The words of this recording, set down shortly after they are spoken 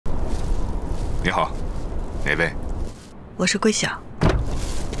你好，哪位？我是桂晓。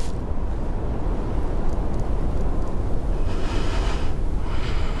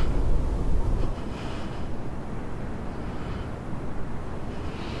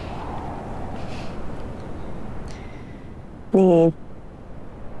你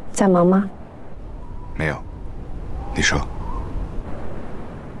在忙吗？没有，你说。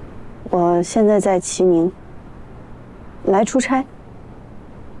我现在在齐宁，来出差，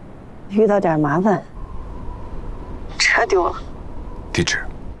遇到点麻烦，车丢了。地址？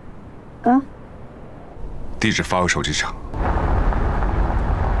啊？地址发我手机上。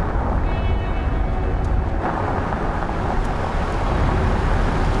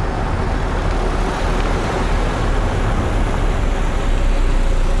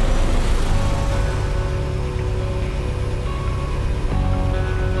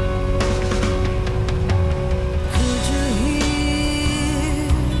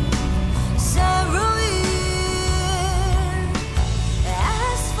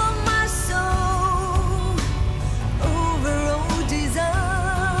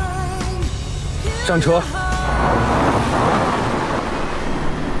上车。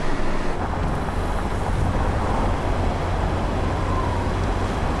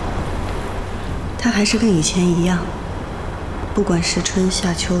他还是跟以前一样，不管是春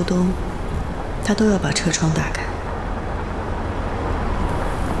夏秋冬，他都要把车窗打开。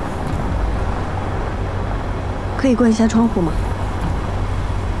可以关一下窗户吗？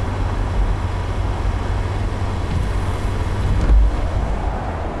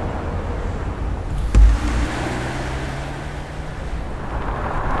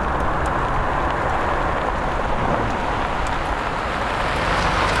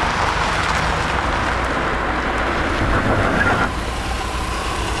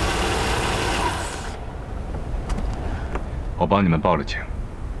我帮你们报了警，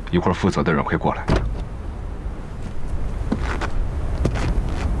一会儿负责的人会过来。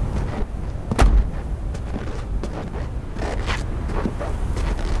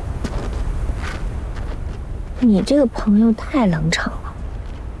你这个朋友太冷场了，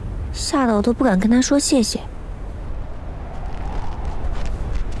吓得我都不敢跟他说谢谢。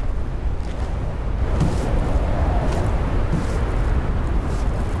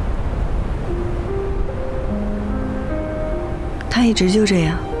他一直就这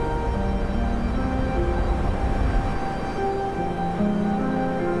样。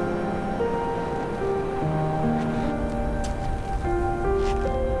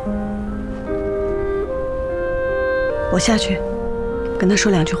我下去，跟他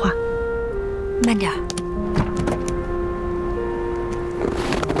说两句话。慢点儿。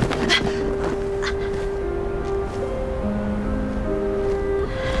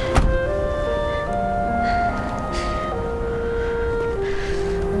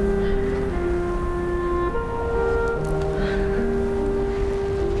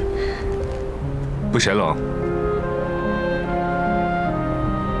不嫌冷？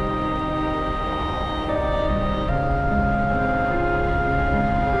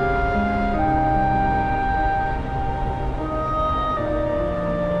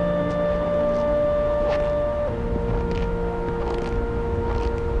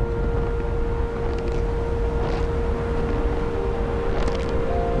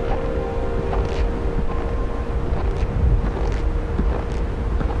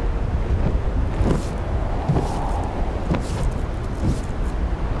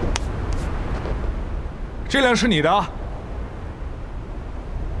这辆是你的？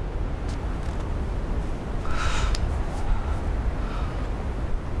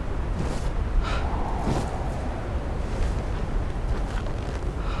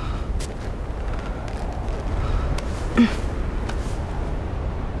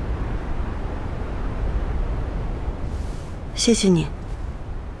谢谢你，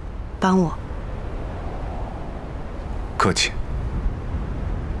帮我。客气。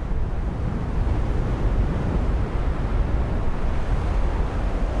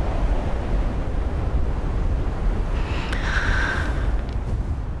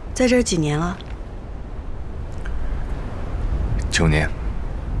在这儿几年了？9年。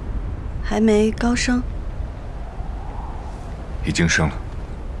还没高升？已经升了。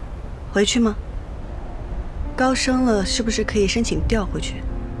回去吗？高升了，是不是可以申请调回去？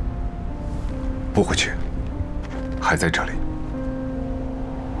不回去，还在这里。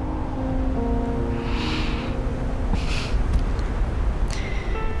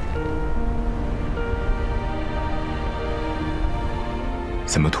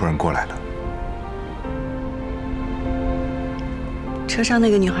怎么突然过来了？车上那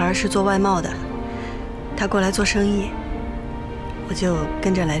个女孩是做外贸的，她过来做生意，我就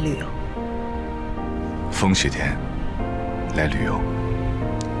跟着来旅游。风雪天来旅游。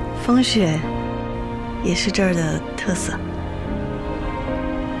风雪也是这儿的特色。